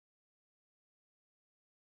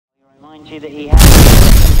Mind you that he has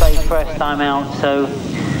second place first time out, so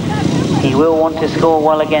he will want to score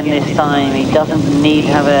well again this time. He doesn't need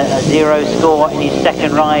to have a zero score in his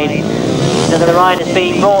second ride. So the ride is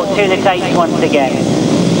being brought to the tape once again.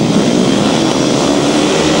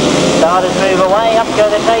 Starters move away, up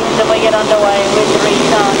go the tapes, and we get underway with the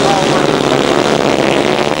restart.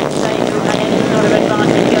 Sort of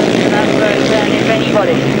advantage going into that first turn, if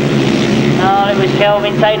anybody. Oh, it was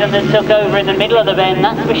Kelvin Tatum that took over in the middle of the bend,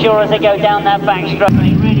 that's for sure, as they go down that back straight.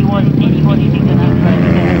 It really wasn't anybody into that first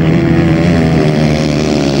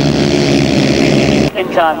turn. In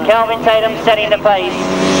time, Kelvin Tatum setting the pace.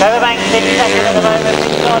 Trevor Banks in second at the moment,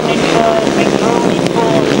 Scott in third, Patron in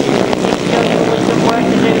fourth. Schoie with some work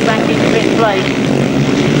to do back in fifth place.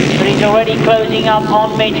 But he's already closing up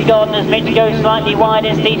on Mitch Gordon as Mitch goes slightly wide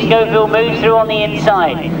and Steve Schofield moves through on the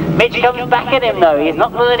inside. Mitch comes back at him though, he's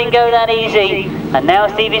not going to let him go that easy. And now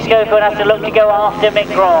Stevie Schofield has to look to go after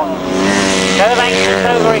Mick Gron. Trevor Banks looks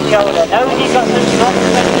over his shoulder, knows he's got some strong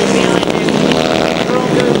defenders behind him.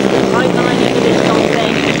 Gron goes right line into this top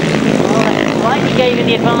 10. Slightly gave him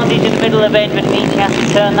the advantage in the middle of the bend, but each has to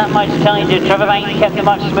turn that much tighter. Trevor Banks kept a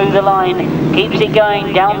much smoother line, keeps it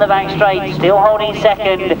going down the back straight, still holding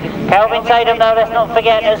second. Kelvin Tatum though, let's not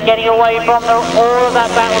forget, is getting away from all of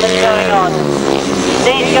that battle that's going on.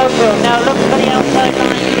 Steve Schofield now looks for the outside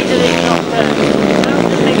line into this top turn. How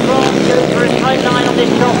does Mick Gron go for a straight line on this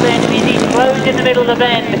top end? He's closed in the middle of the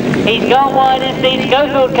bend. He's gone wide and Steve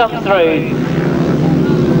Schofield comes through.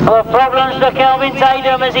 Well, problems for Kelvin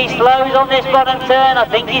Tatum as he slows on this bottom turn. I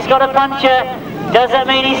think he's got a puncture. Doesn't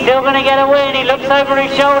mean he's still going to get a win. He looks over his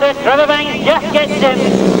shoulder. Trevor Banks just gets him.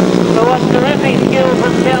 But what terrific skill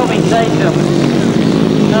from Kelvin Tatum.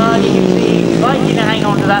 You can see he's fighting to hang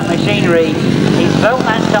on to that machinery. He felt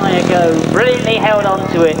that tyre go, brilliantly held on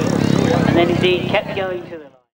to it, and then indeed kept going to the